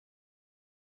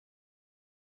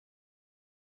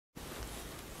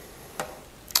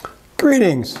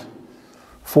Greetings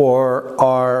for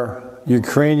our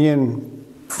Ukrainian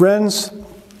friends,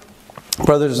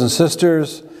 brothers and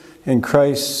sisters in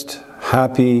Christ.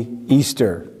 Happy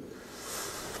Easter.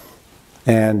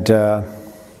 And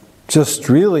just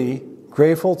really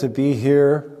grateful to be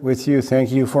here with you. Thank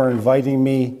you for inviting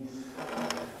me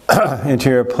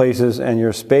into your places and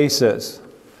your spaces.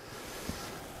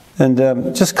 And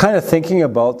just kind of thinking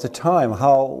about the time,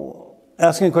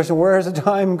 asking the question, where has the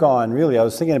time gone? Really, I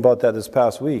was thinking about that this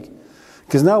past week.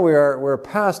 Because now we're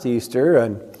past Easter,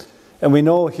 and we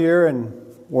know here and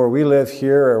where we live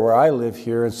here, or where I live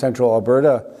here in central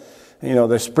Alberta,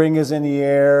 the spring is in the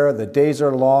air, the days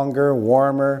are longer,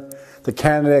 warmer, the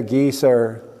Canada geese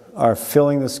are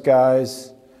filling the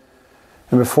skies.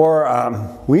 And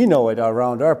before we know it,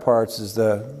 around our parts is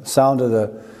the sound of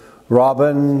the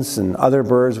robins and other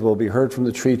birds will be heard from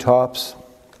the treetops.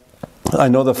 I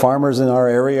know the farmers in our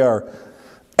area are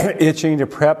itching to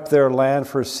prep their land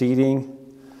for seeding.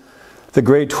 The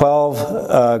grade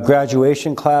 12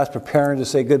 graduation class preparing to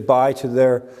say goodbye to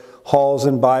their halls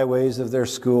and byways of their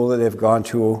school that they've gone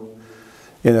to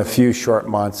in a few short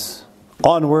months.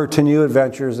 Onward to new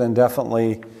adventures, and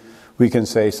definitely we can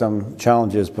say some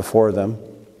challenges before them.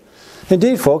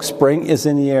 Indeed, folks, spring is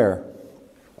in the air.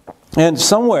 And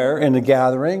somewhere in the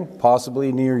gathering,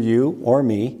 possibly near you or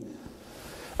me,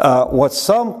 what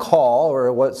some call,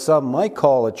 or what some might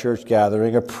call a church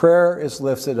gathering, a prayer is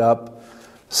lifted up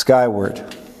skyward.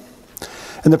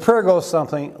 And the prayer goes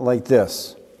something like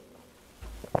this.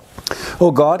 O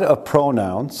God of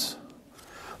pronouns,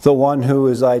 the one who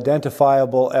is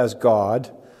identifiable as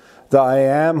God, the I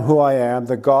am who I am,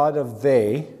 the God of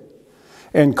they,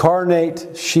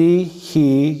 incarnate she,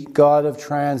 he, God of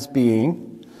trans being,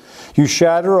 you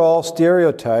shatter all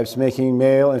stereotypes, making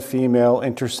male and female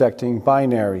intersecting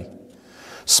binary.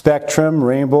 Spectrum,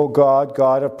 rainbow God,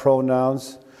 God of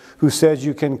pronouns, who says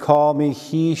you can call me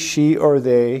he, she, or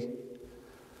they.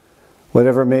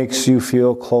 Whatever makes you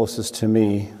feel closest to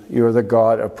me, you're the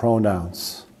God of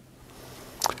pronouns.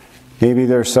 Maybe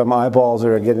there's some eyeballs that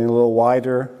are getting a little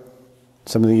wider.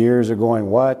 Some of the ears are going,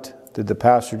 what did the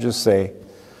pastor just say?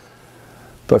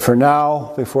 But for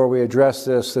now, before we address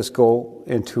this, let's go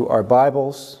into our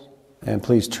Bibles. And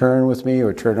please turn with me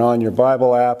or turn on your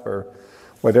Bible app or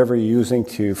whatever you're using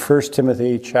to 1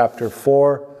 Timothy chapter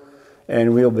 4.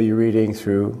 And we'll be reading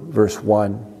through verse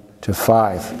 1 to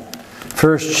 5.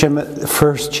 1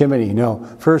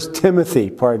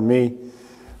 Timothy,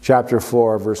 chapter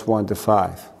 4, verse 1 to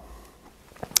 5.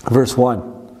 Verse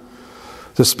 1.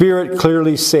 The Spirit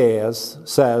clearly says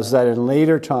that in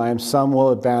later times some will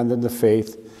abandon the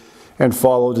faith and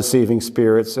follow deceiving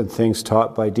spirits and things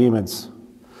taught by demons.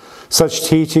 Such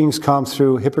teachings come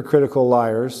through hypocritical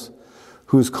liars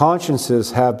whose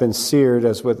consciences have been seared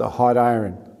as with a hot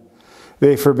iron.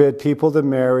 They forbid people to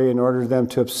marry and order them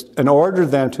to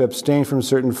abstain from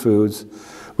certain foods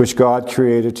which God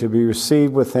created to be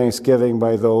received with thanksgiving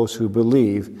by those who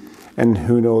believe and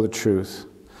who know the truth.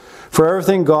 For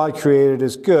everything God created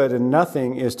is good, and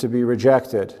nothing is to be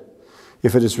rejected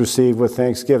if it is received with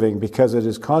thanksgiving, because it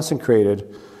is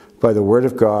consecrated by the word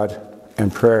of God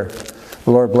and prayer.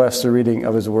 The Lord bless the reading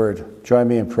of his word. Join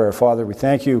me in prayer. Father, we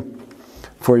thank you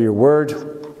for your word,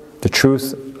 the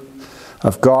truth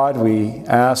of God. We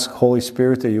ask, Holy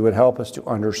Spirit, that you would help us to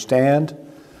understand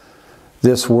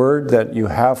this word that you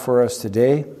have for us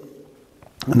today.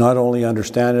 Not only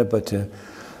understand it, but to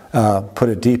put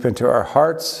it deep into our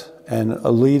hearts and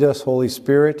lead us, Holy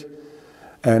Spirit,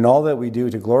 and all that we do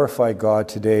to glorify God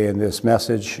today in this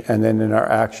message and then in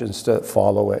our actions to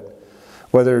follow it.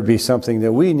 Whether it be something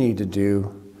that we need to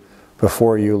do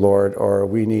before you, Lord, or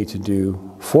we need to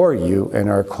do for you in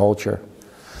our culture,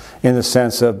 in the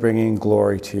sense of bringing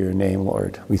glory to your name,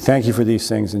 Lord. We thank you for these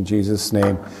things in Jesus'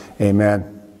 name.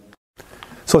 Amen.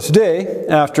 So today,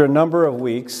 after a number of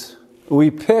weeks, we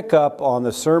pick up on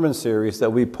the sermon series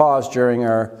that we paused during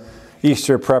our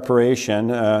Easter preparation,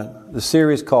 the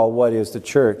series called What is the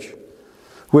Church?,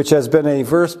 which has been a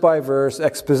verse-by-verse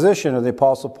exposition of the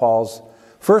Apostle Paul's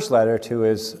first letter to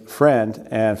his friend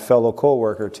and fellow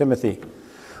co-worker, Timothy.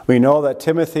 We know that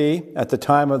Timothy, at the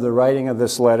time of the writing of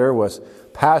this letter, was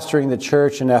pastoring the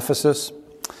church in Ephesus,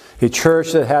 a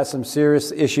church that had some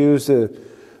serious issues to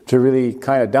really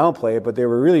kind of downplay it, but they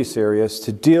were really serious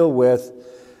to deal with.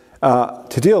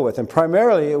 And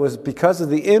primarily it was because of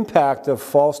the impact of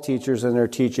false teachers and their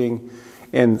teaching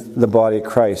in the body of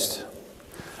Christ.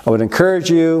 I would encourage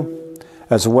you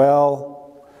as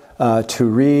well to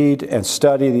read and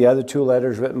study the other two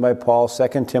letters written by Paul,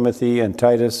 2 Timothy and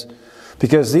Titus,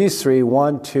 because these three,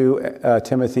 1, 2,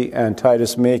 Timothy and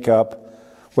Titus, make up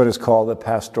what is called the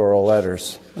pastoral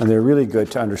letters. And they're really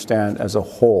good to understand as a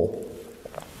whole.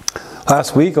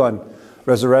 Last week on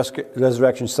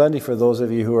Resurrection Sunday, for those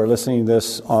of you who are listening to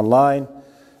this online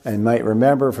and might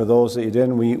remember, for those that you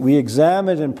didn't, we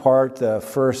examined in part the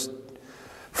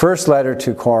first letter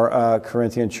to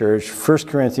Corinthian church, 1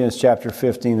 Corinthians chapter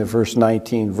 15 to verse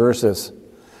 19 verses,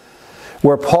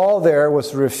 where Paul there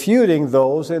was refuting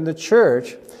those in the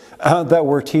church that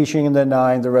were teaching and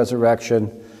denying the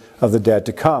resurrection of the dead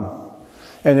to come.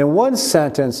 And in one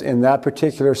sentence in that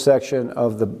particular section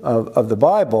of the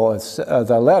Bible,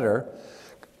 the letter,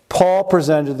 Paul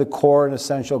presented the core and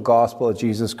essential gospel of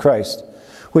Jesus Christ,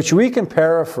 which we can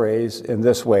paraphrase in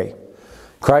this way.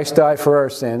 Christ died for our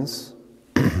sins.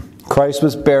 Christ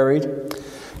was buried.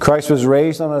 Christ was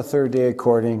raised on the third day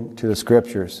according to the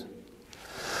Scriptures.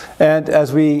 And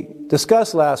as we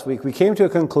discussed last week, we came to a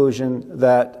conclusion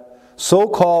that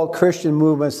so-called Christian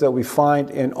movements that we find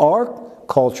in our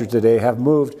culture today have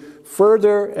moved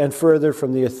further and further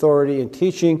from the authority and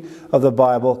teaching of the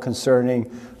Bible concerning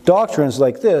doctrines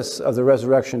like this of the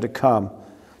resurrection to come,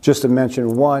 just to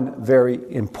mention one very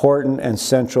important and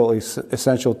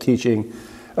essential teaching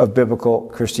of biblical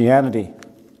Christianity.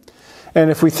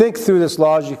 And if we think through this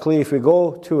logically, if we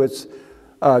go to its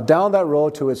down that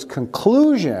road to its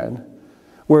conclusion,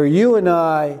 where you and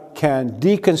I can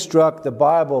deconstruct the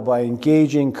Bible by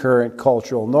engaging current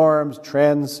cultural norms,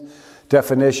 trends,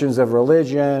 definitions of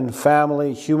religion,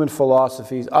 family, human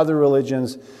philosophies, other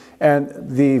religions, and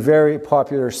the very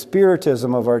popular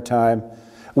spiritism of our time,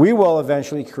 we will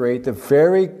eventually create the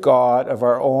very God of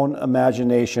our own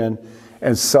imagination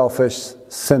and selfish,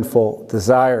 sinful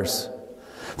desires.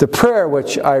 The prayer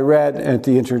which I read at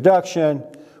the introduction,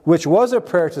 which was a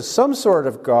prayer to some sort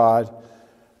of God,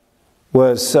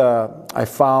 was I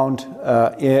found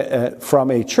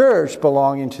from a church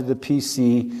belonging to the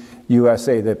PC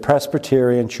USA, the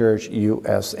Presbyterian Church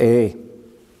USA.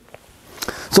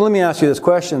 So let me ask you this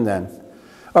question then.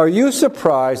 Are you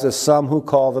surprised that some who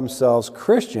call themselves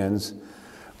Christians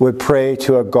would pray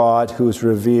to a God who is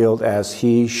revealed as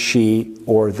he, she,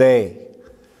 or they?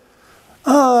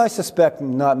 I suspect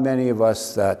not many of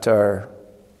us that are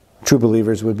true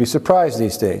believers would be surprised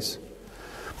these days.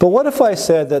 But what if I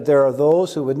said that there are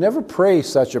those who would never pray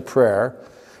such a prayer,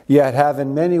 yet have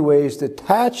in many ways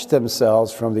detached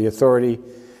themselves from the authority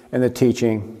and the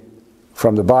teaching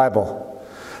from the Bible,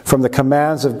 from the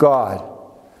commands of God?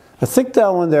 I think that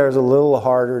one there is a little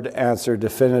harder to answer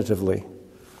definitively.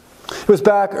 It was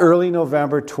back early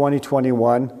November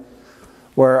 2021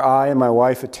 where I and my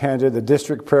wife attended the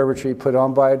district prayer retreat put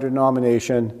on by a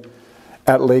denomination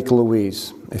at Lake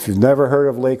Louise. If you've never heard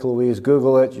of Lake Louise,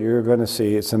 Google it. You're going to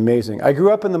see. It's amazing. I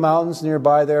grew up in the mountains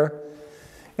nearby there.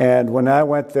 And when I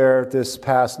went there this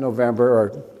past November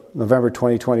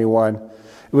 2021, it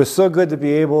was so good to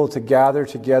be able to gather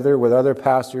together with other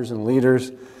pastors and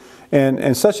leaders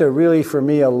and such a really, for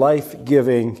me, a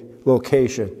life-giving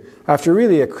location after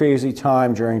really a crazy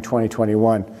time during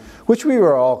 2021, which we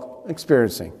were all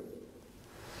experiencing.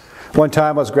 One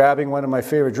time I was grabbing one of my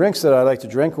favorite drinks that I like to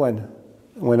drink when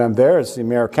I'm there. It's the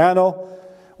Americano,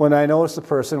 when I noticed a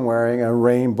person wearing a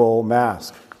rainbow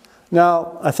mask.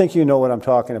 Now, I think you know what I'm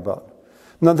talking about.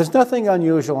 Now, there's nothing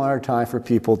unusual in our time for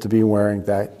people to be wearing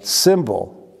that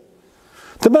symbol.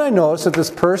 But I noticed that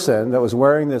this person that was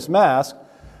wearing this mask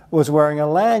was wearing a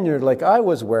lanyard like I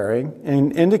was wearing,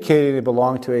 and indicating they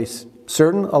belonged to a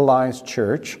certain Alliance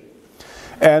church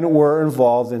and were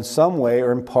involved in some way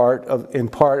or in part of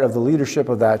the leadership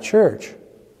of that church.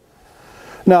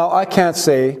 Now, I can't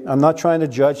say, I'm not trying to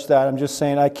judge that, I'm just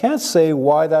saying I can't say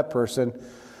why that person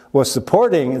was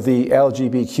supporting the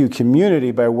LGBTQ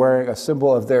community by wearing a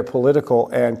symbol of their political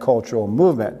and cultural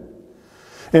movement.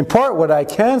 In part, what I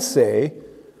can say,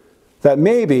 that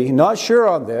maybe, not sure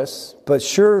on this, but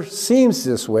sure seems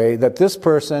this way, that this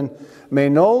person may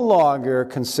no longer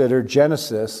consider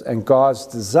Genesis and God's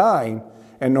design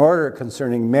and order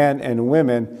concerning men and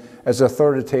women as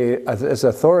authoritative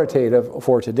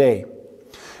for today,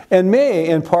 and may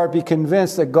in part be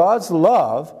convinced that God's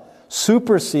love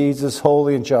supersedes his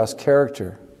holy and just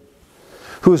character,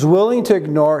 who is willing to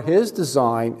ignore his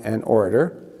design and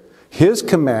order, his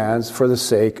commands for the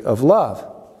sake of love.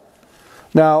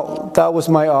 Now, that was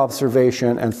my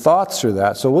observation and thoughts through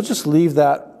that, so we'll just leave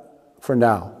that for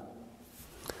now.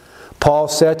 Paul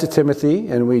said to Timothy,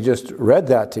 and we just read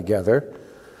that together,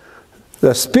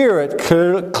 the Spirit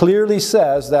clearly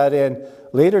says that in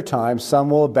later times some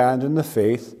will abandon the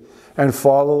faith and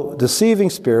follow deceiving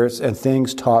spirits and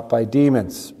things taught by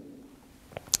demons.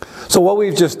 So what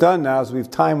we've just done now is we've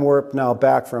time warped now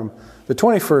back from the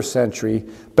 21st century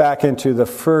back into the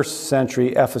 1st century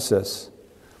Ephesus.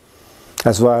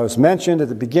 As was mentioned at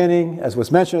the beginning, the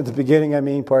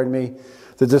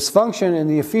dysfunction in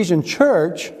the Ephesian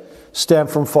church stemmed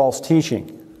from false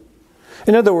teaching.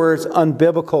 In other words,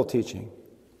 unbiblical teaching.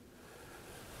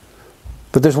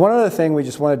 But there's one other thing we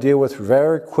just want to deal with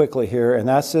very quickly here, and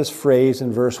that's this phrase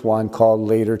in verse 1 called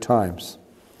later times.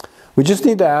 We just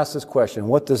need to ask this question: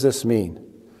 what does this mean?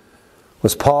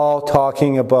 Was Paul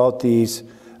talking about those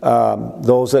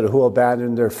who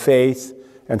abandoned their faith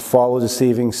and follow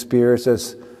deceiving spirits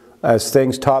as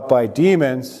things taught by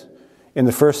demons in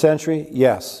the first century?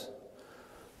 Yes.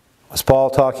 Was Paul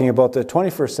talking about the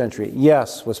 21st century?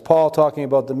 Yes. Was Paul talking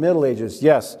about the Middle Ages?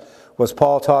 Yes. Was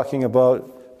Paul talking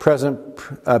about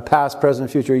past,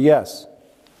 present, future? Yes.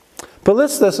 But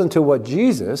let's listen to what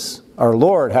Jesus, our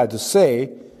Lord, had to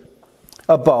say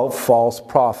about false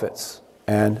prophets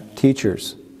and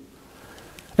teachers.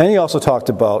 And he also talked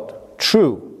about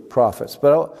true prophets.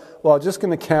 But I'm just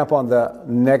going to camp on the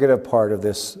negative part of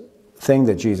this thing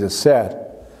that Jesus said.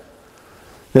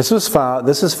 This is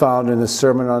found in the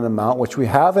Sermon on the Mount, which we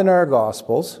have in the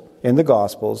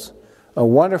Gospels, a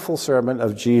wonderful sermon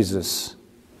of Jesus.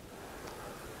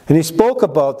 And he spoke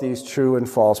about these true and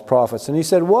false prophets. And he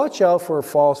said, "Watch out for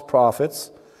false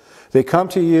prophets. They come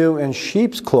to you in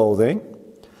sheep's clothing,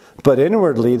 but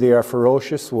inwardly they are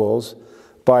ferocious wolves.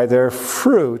 By their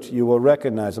fruit you will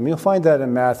recognize them." You'll find that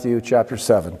in Matthew chapter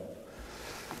 7.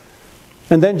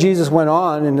 And then Jesus went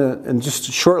on, and just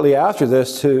shortly after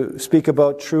this, to speak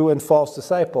about true and false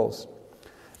disciples.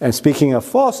 And speaking of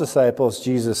false disciples,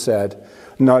 Jesus said,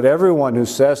 "Not everyone who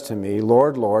says to me,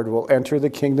 'Lord, Lord,' will enter the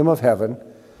kingdom of heaven,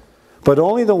 but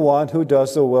only the one who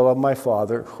does the will of my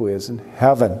Father who is in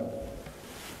heaven."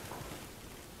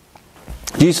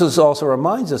 Jesus also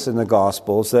reminds us in the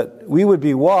Gospels that we would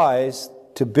be wise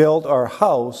to build our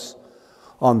house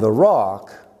on the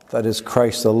rock that is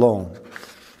Christ alone.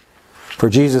 For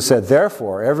Jesus said,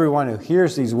 "Therefore, everyone who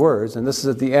hears these words," and this is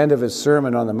at the end of his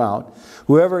Sermon on the Mount,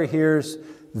 "whoever hears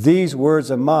these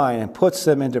words of mine and puts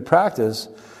them into practice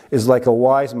is like a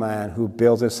wise man who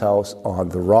built his house on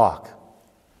the rock."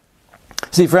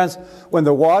 See, friends, when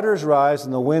the waters rise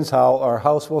and the winds howl, our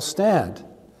house will stand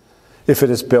if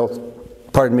it's built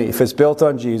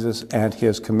on Jesus and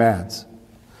his commands.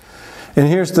 And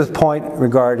here's the point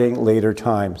regarding later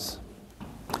times.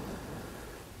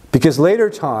 Because later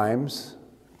times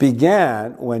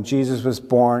began when Jesus was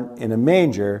born in a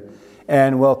manger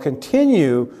and will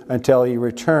continue until he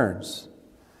returns.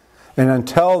 And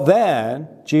until then,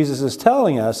 Jesus is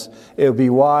telling us it would be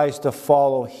wise to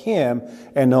follow him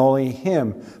and only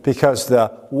him, because the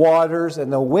waters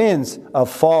and the winds of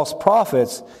false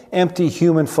prophets, empty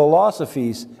human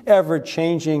philosophies,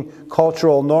 ever-changing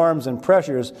cultural norms and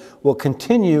pressures will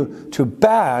continue to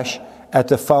bash at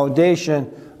the foundation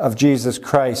of Jesus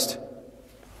Christ.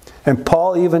 And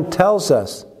Paul even tells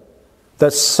us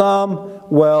that some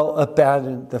will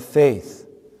abandon the faith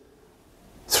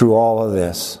through all of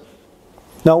this.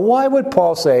 Now, why would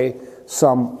Paul say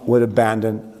some would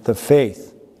abandon the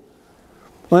faith?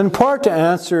 Well, in part to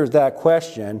answer that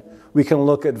question, we can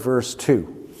look at verse 2.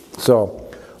 So,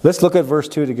 let's look at verse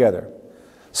 2 together.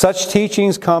 "Such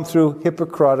teachings come through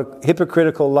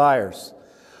hypocritical liars,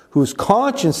 whose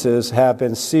consciences have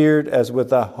been seared as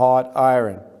with a hot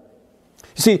iron."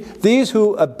 You see, these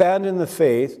who abandon the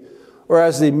faith, or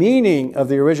as the meaning of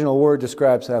the original word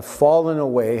describes, have fallen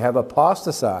away, have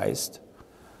apostatized,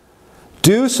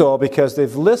 do so because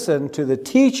they've listened to the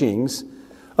teachings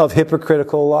of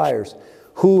hypocritical liars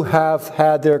who have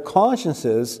had their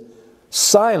consciences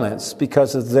silenced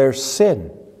because of their sin.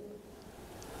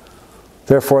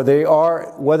 Therefore, they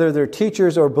are, whether they're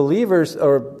teachers or believers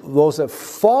or those that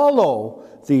follow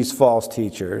these false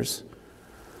teachers,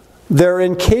 they're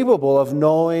incapable of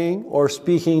knowing or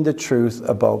speaking the truth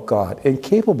about God.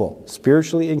 Incapable,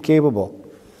 spiritually incapable.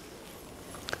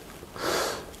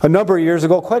 A number of years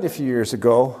ago, quite a few years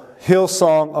ago,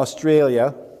 Hillsong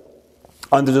Australia,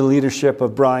 under the leadership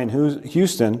of Brian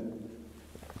Houston,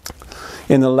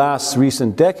 in the last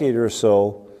recent decade or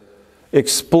so,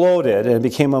 exploded and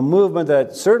became a movement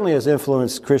that certainly has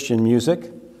influenced Christian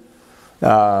music.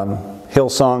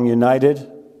 Hillsong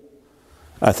United,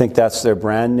 I think that's their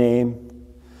brand name.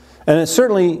 And it's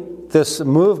certainly this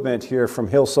movement here from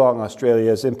Hillsong Australia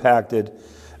has impacted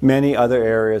many other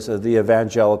areas of the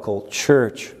evangelical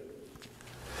church.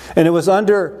 And it was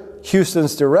under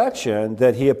Houston's direction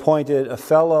that he appointed a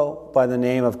fellow by the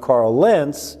name of Carl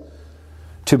Lentz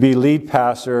to be lead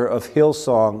pastor of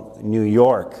Hillsong New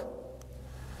York.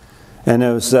 And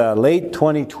it was late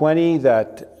 2020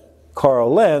 that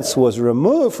Carl Lentz was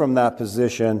removed from that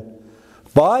position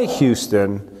by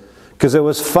Houston because it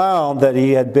was found that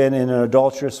he had been in an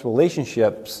adulterous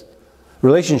relationship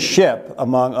relationship,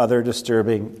 among other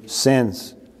disturbing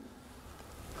sins.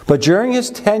 But during his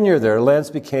tenure there, Lenz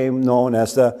became known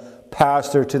as the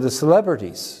pastor to the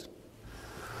celebrities.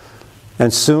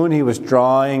 And soon he was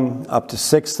drawing up to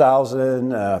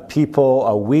 6,000 people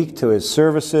a week to his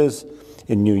services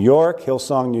in New York,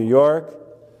 Hillsong, New York.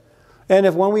 And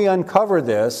when you uncover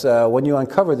this,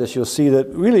 you'll see that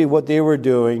really what they were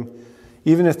doing,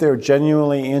 even if they were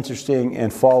genuinely interested in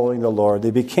following the Lord,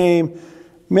 they became,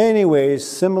 many ways,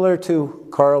 similar to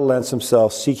Carl Lenz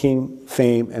himself, seeking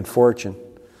fame and fortune.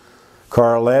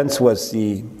 Carl Lenz was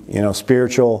the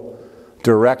spiritual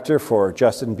director for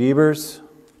Justin Bieber's.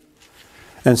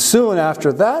 And soon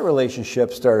after that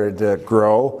relationship started to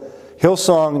grow,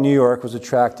 Hillsong New York was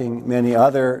attracting many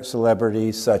other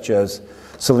celebrities such as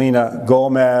Selena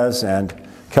Gomez and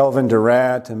Kelvin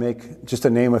Durant, to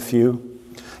name a few.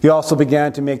 He also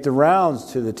began to make the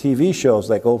rounds to the TV shows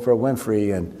like Oprah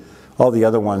Winfrey and all the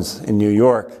other ones in New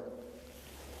York.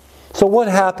 So what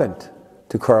happened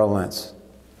to Carl Lenz?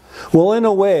 Well, in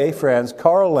a way, friends,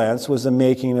 Carl Lenz was the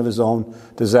making of his own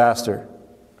disaster.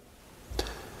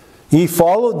 He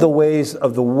followed the ways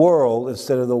of the world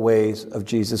instead of the ways of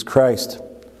Jesus Christ.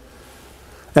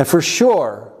 And for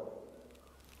sure,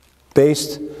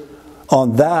 based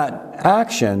on that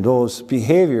action, those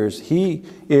behaviors, he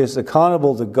is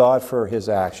accountable to God for his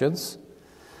actions,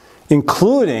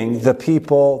 including the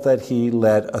people that he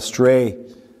led astray.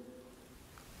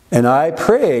 And I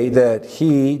pray that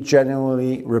he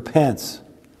genuinely repents.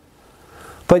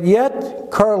 But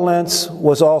yet, Carl Lenz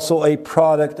was also a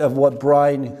product of what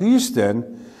Brian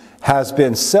Houston has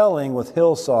been selling with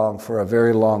Hillsong for a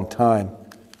very long time.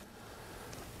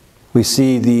 We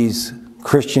see these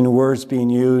Christian words being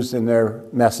used in their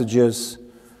messages.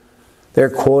 They're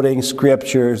quoting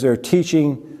scriptures, they're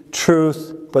teaching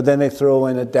truth, but then they throw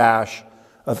in a dash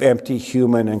of empty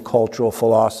human and cultural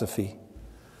philosophy.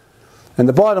 And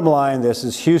the bottom line this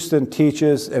is Houston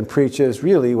teaches and preaches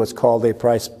really what's called a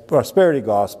prosperity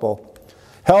gospel.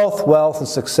 Health, wealth, and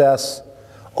success,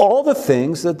 all the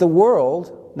things that the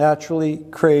world naturally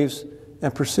craves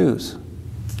and pursues.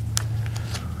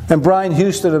 And Brian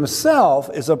Houston himself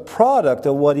is a product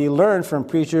of what he learned from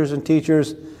preachers and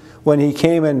teachers when he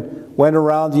came and went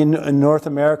around in North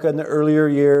America in the earlier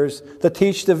years to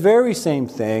teach the very same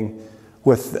thing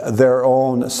with their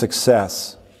own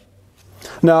success.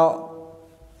 Now,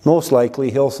 most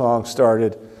likely Hillsong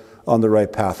started on the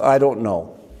right path. I don't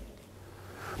know.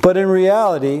 But in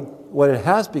reality, what it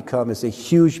has become is a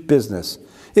huge business.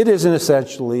 It isn't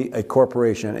essentially a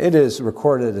corporation. It is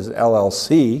recorded as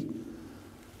LLC,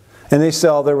 and they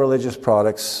sell their religious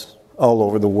products all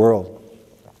over the world.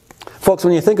 Folks,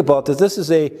 when you think about this,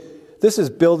 this is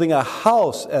building a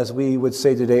house, as we would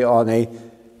say today, on a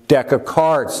deck of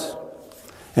cards.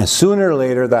 And sooner or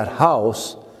later, that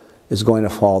house is going to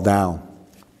fall down.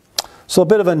 So a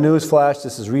bit of a news flash.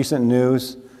 This is recent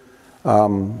news.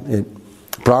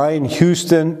 Brian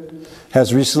Houston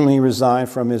has recently resigned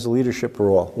from his leadership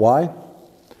role. Why?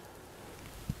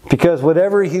 Because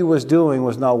whatever he was doing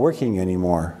was not working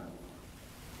anymore.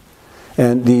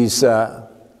 And these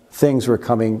things were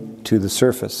coming to the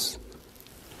surface.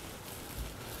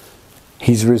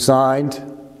 He's resigned.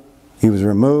 He was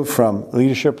removed from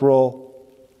leadership role.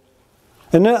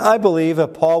 And I believe,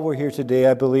 if Paul were here today,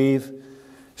 I believe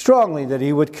strongly that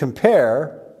he would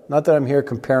compare, not that I'm here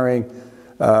comparing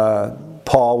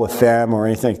Paul with them or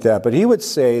anything like that, but he would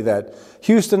say that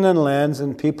Houston and Lenz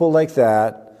and people like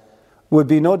that would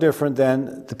be no different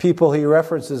than the people he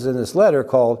references in this letter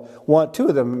called, two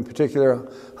of them in particular,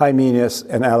 Hymenaeus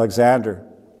and Alexander,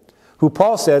 who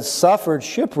Paul said suffered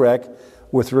shipwreck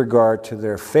with regard to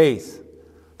their faith.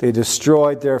 They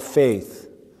destroyed their faith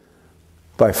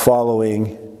by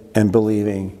following and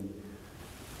believing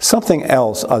something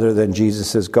else other than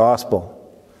Jesus' gospel.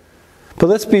 But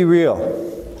let's be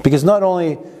real, because not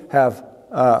only have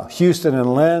Houston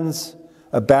and Lenz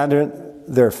abandoned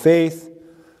their faith,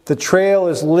 the trail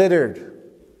is littered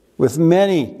with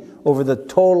many over the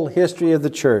total history of the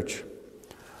church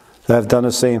that have done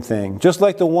the same thing. Just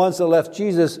like the ones that left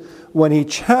Jesus when he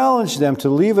challenged them to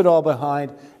leave it all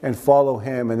behind and follow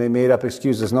him, and they made up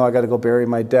excuses. No, I got to go bury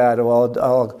my dad.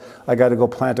 Well, I got to go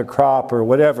plant a crop or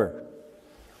whatever.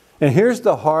 And here's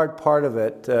the hard part of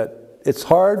it. It's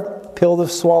hard pill to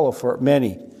swallow for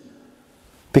many,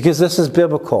 because this is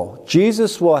biblical.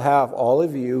 Jesus will have all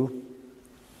of you,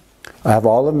 have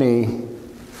all of me,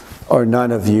 or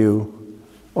none of you,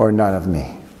 or none of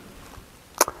me.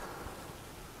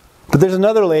 But there's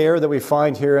another layer that we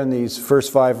find here in these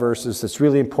first 5 verses that's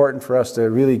really important for us to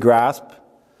really grasp,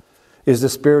 is the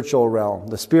spiritual realm,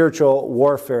 the spiritual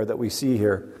warfare that we see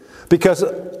here. Because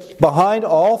behind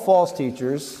all false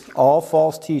teachers, all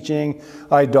false teaching,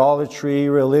 idolatry,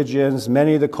 religions,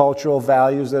 many of the cultural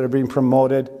values that are being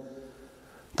promoted,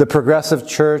 the progressive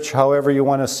church, however you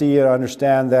want to see it,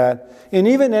 understand that, and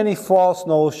even any false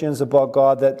notions about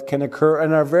God that can occur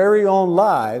in our very own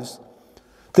lives,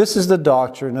 this is the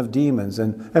doctrine of demons.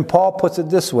 And Paul puts it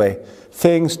this way,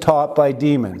 things taught by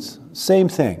demons. Same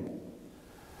thing.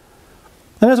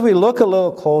 And as we look a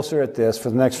little closer at this for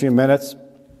the next few minutes,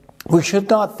 we should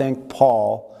not think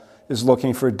Paul is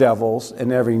looking for devils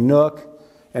in every nook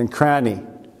and cranny,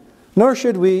 nor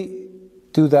should we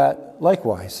do that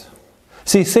likewise.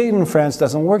 See, Satan, friends,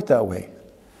 doesn't work that way.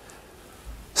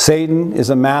 Satan is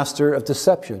a master of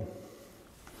deception.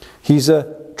 He's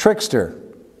a trickster.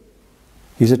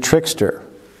 He's a trickster.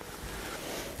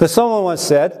 But someone once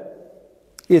said,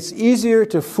 it's easier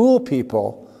to fool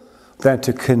people than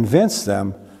to convince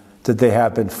them that they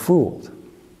have been fooled.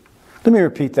 Let me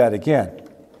repeat that again.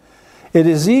 It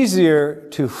is easier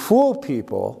to fool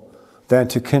people than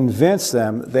to convince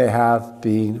them they have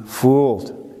been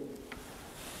fooled.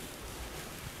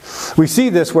 We see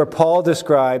this where Paul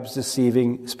describes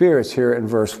deceiving spirits here in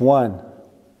verse 1.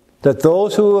 That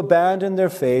those who abandon their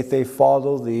faith, they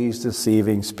follow these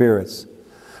deceiving spirits.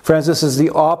 Friends, this is the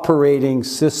operating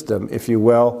system, if you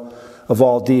will, of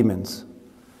all demons.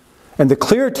 And the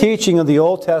clear teaching of the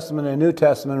Old Testament and New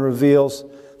Testament reveals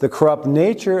the corrupt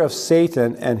nature of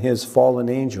Satan and his fallen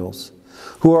angels,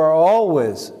 who are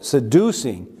always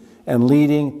seducing and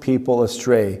leading people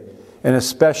astray, and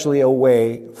especially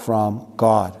away from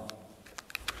God.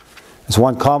 As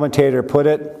one commentator put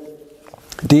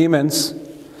it, demons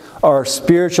are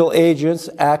spiritual agents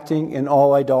acting in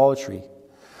all idolatry.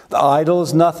 The idol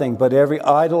is nothing, but every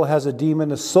idol has a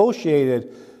demon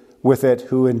associated with it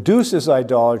who induces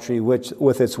idolatry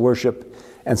with its worship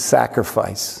and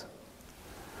sacrifice.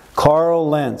 Carl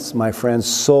Lentz, my friends,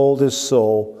 sold his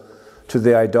soul to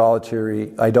the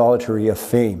idolatry of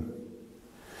fame.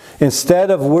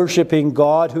 Instead of worshiping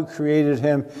God who created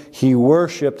him, he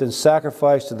worshipped and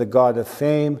sacrificed to the god of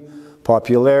fame,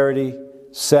 popularity,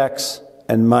 sex,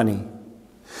 and money.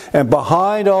 And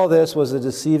behind all this was a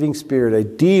deceiving spirit, a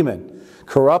demon,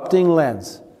 corrupting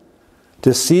lens,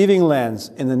 deceiving lens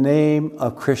in the name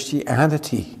of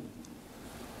Christianity.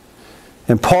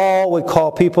 And Paul would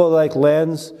call people like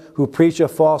Lenz who preach a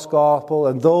false gospel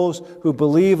and those who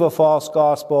believe a false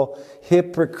gospel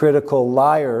hypocritical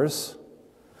liars,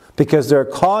 because their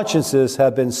consciences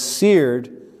have been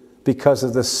seared because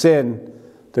of the sin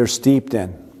they're steeped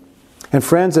in. And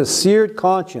friends, a seared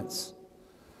conscience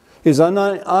is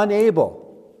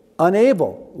unable,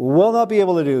 will not be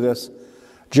able to do this,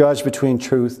 judge between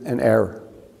truth and error.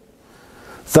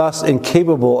 Thus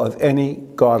incapable of any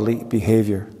godly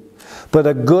behavior. But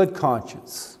a good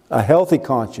conscience, a healthy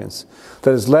conscience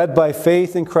that is led by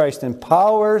faith in Christ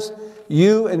empowers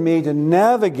you and me to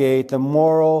navigate the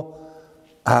moral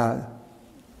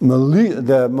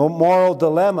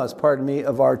dilemmas,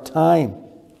 of our time.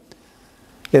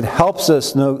 It helps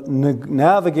us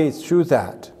navigate through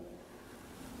that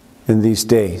in these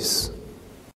days.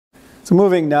 So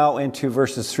moving now into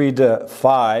verses 3 to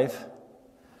 5,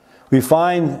 we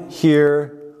find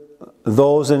here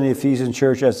those in the Ephesian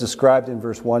church as described in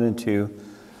verse 1 and 2.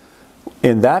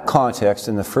 In that context,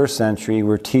 in the first century,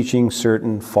 were teaching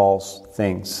certain false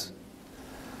things.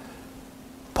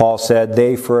 Paul said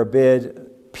they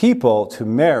forbid people to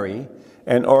marry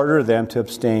and order them to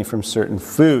abstain from certain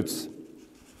foods.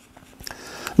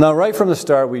 Now, right from the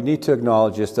start, we need to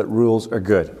acknowledge this, that rules are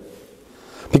good.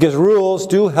 Because rules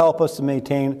do help us to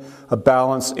maintain a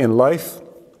balance in life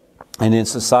and in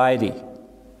society.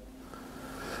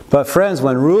 But friends,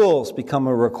 when rules become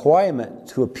a requirement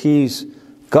to appease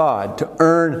God, to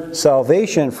earn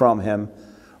salvation from Him,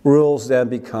 rules then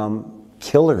become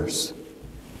killers.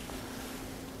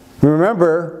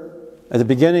 Remember, at the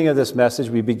beginning of this message,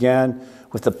 we began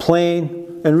with the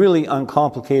plain and really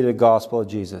uncomplicated gospel of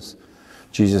Jesus.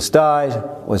 Jesus died,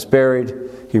 was buried,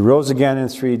 He rose again in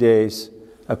 3 days,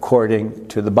 according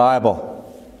to the Bible.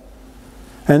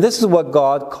 And this is what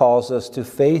God calls us to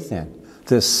faith in,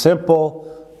 this simple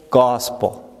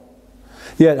gospel.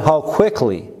 Yet how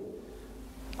quickly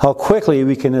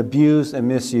we can abuse and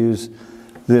misuse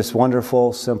this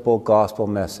wonderful, simple gospel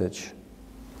message.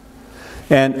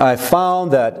 And I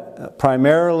found that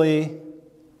primarily,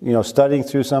 studying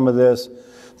through some of this,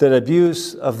 that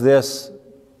abuse of this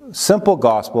simple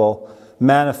gospel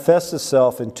manifests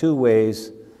itself in two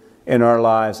ways in our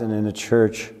lives and in the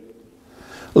church.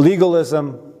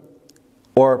 Legalism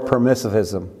or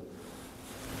permissivism.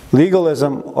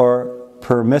 Legalism or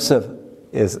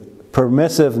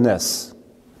permissiveness.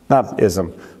 Not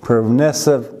ism.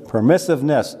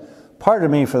 permissiveness.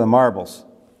 Pardon me for the marbles.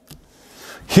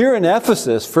 Here in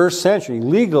Ephesus, first century,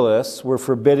 legalists were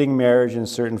forbidding marriage in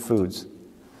certain foods.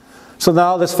 So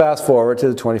now let's fast forward to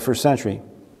the 21st century.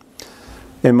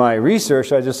 In my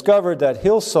research, I discovered that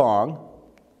Hillsong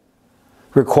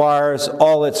requires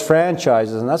all its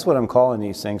franchises, and that's what I'm calling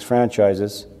these things,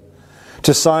 franchises,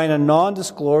 to sign a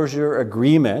non-disclosure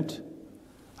agreement.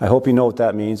 I hope you know what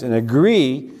that means, and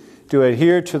agree to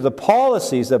adhere to the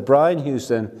policies that Brian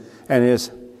Houston and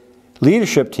his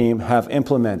leadership team have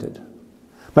implemented.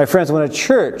 My friends, when a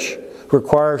church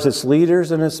requires its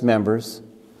leaders and its members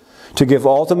to give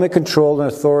ultimate control and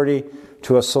authority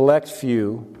to a select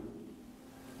few,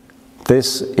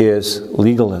 this is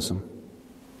legalism.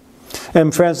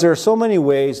 And friends, there are so many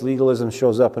ways legalism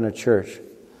shows up in a church.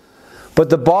 But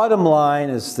the bottom line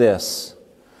is this.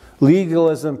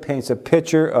 Legalism paints a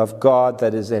picture of God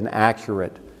that is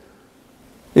inaccurate.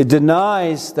 It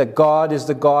denies that God is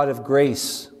the God of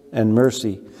grace and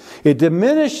mercy. It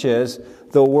diminishes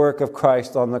the work of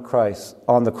Christ on the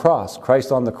cross.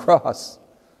 Christ on the cross.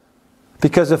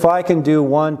 Because if I can do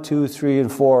 1, 2, 3,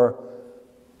 and 4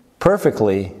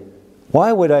 perfectly,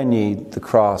 why would I need the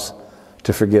cross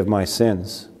to forgive my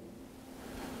sins?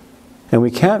 And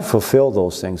we can't fulfill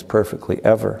those things perfectly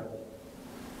ever.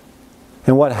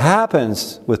 And what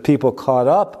happens with people caught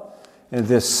up in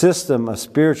this system of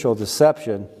spiritual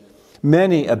deception,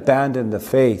 many abandon the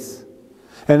faith.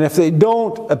 And if they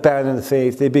don't abandon the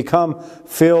faith, they become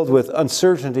filled with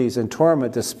uncertainties and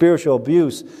torment. The spiritual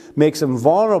abuse makes them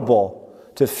vulnerable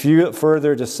to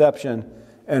further deception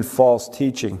and false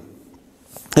teaching.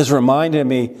 This reminded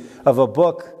me of a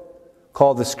book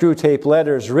called The Screwtape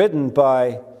Letters, written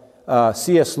by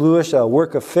C.S. Lewis, a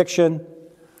work of fiction.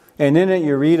 And in it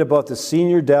you read about the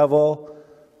senior devil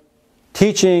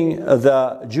teaching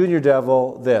the junior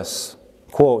devil this,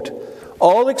 quote,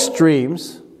 "All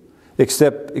extremes,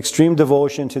 except extreme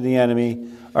devotion to the enemy,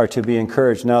 are to be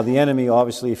encouraged." Now the enemy,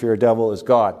 obviously, if you're a devil, is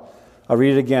God. I'll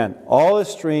read it again. "All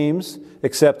extremes,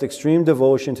 except extreme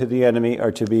devotion to the enemy,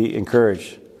 are to be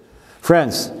encouraged."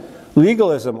 Friends,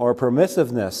 legalism or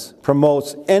permissiveness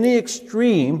promotes any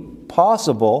extreme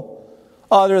possible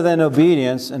other than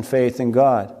obedience and faith in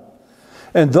God.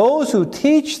 And those who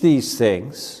teach these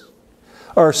things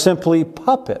are simply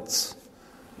puppets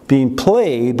being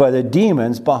played by the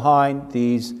demons behind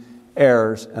these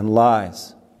errors and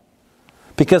lies.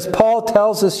 Because Paul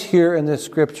tells us here in this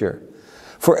scripture,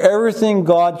 "For everything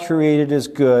God created is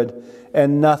good,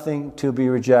 and nothing to be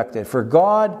rejected. For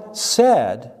God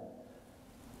said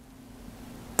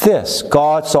this,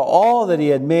 God saw all that he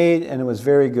had made, and it was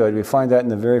very good." We find that in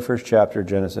the very first chapter of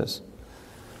Genesis.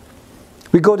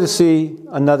 We go to see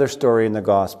another story in the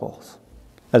Gospels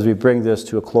as we bring this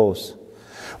to a close.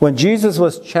 When Jesus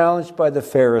was challenged by the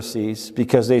Pharisees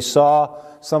because they saw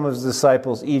some of his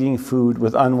disciples eating food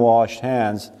with unwashed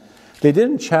hands, they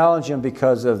didn't challenge him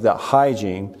because of the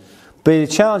hygiene, but they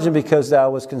challenged him because that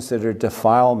was considered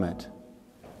defilement.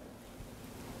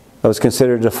 That was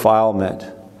considered defilement.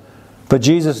 But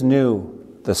Jesus knew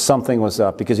that something was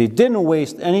up because he didn't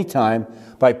waste any time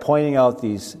by pointing out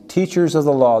these teachers of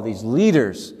the law, these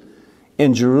leaders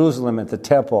in Jerusalem at the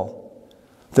temple,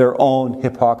 their own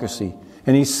hypocrisy.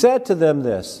 And he said to them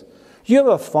this, "You have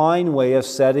a fine way of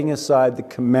setting aside the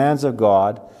commands of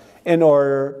God in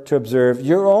order to observe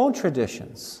your own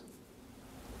traditions."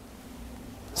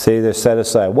 Say they're set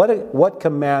aside. What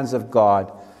commands of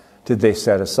God did they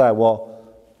set aside? Well,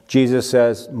 Jesus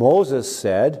says, Moses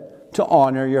said to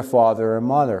honor your father and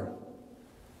mother.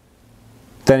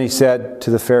 Then he said to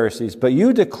the Pharisees, "But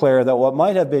you declare that what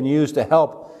might have been used to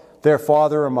help their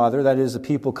father or mother," that is the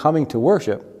people coming to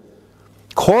worship,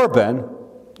 "Korban,"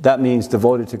 that means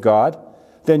devoted to God,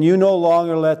 "then you no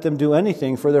longer let them do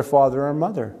anything for their father or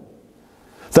mother.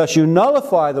 Thus you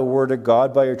nullify the word of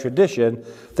God by your tradition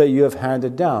that you have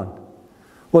handed down."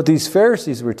 What these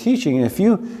Pharisees were teaching, if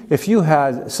you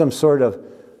had some sort of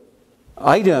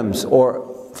items or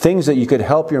things that you could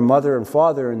help your mother and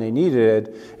father and they needed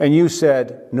it, and you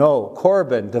said, "No,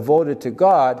 Korban, devoted to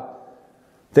God,"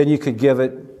 then you could give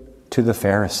it to the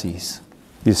Pharisees.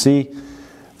 You see,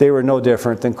 they were no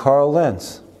different than Carl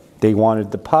Lenz. They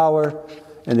wanted the power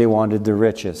and they wanted the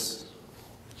riches.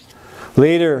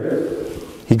 Later,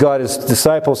 he got his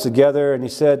disciples together and he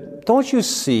said, "Don't you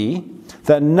see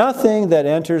that nothing that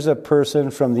enters a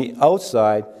person from the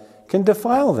outside can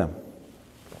defile them?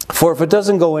 For it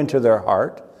doesn't go into their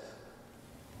heart,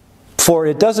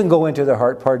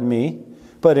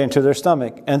 but into their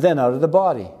stomach, and then out of the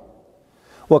body.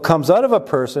 What comes out of a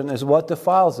person is what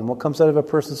defiles them. What comes out of a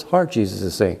person's heart," Jesus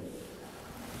is saying.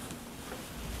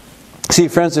 See,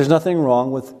 friends, there's nothing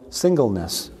wrong with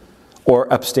singleness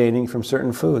or abstaining from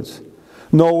certain foods.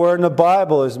 Nowhere in the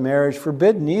Bible is marriage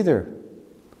forbidden either.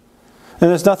 And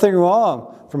there's nothing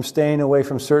wrong from staying away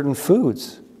from certain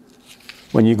foods.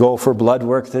 When you go for blood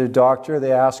work to the doctor,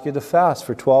 they ask you to fast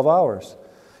for 12 hours.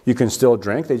 You can still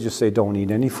drink. They just say don't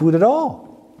eat any food at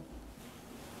all.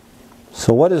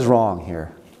 So what is wrong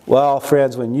here? Well,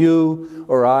 friends, when you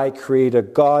or I create a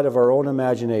God of our own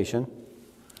imagination,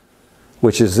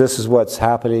 this is what's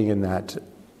happening in that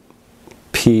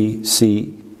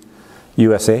PC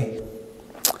USA.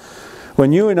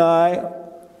 When you and I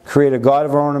create a God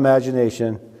of our own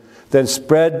imagination, then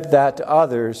spread that to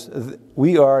others,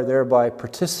 we are thereby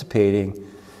participating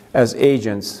as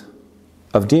agents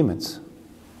of demons.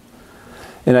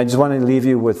 And I just want to leave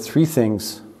you with 3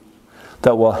 things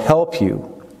that will help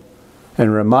you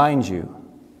and remind you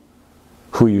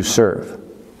who you serve.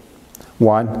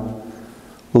 1,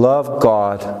 love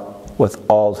God with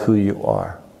all who you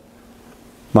are.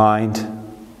 Mind,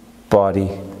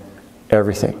 body,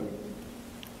 everything.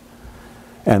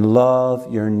 And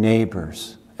love your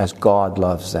neighbors as God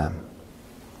loves them.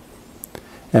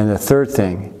 And the 3rd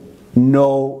thing,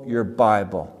 know your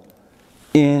Bible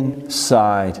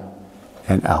inside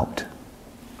and out.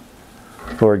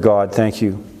 Lord God, thank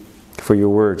you for your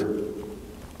word.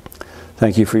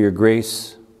 Thank you for your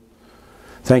grace.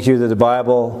 Thank you that the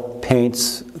Bible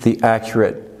paints the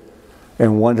accurate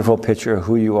and wonderful picture of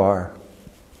who you are.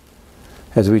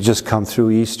 As we just come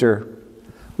through Easter,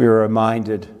 we are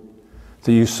reminded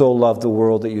that you so loved the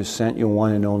world that you sent your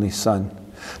one and only Son,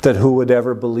 that who would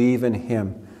ever believe in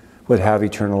him would have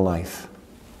eternal life.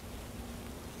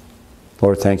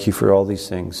 Lord, thank you for all these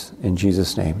things. In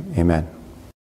Jesus' name, amen.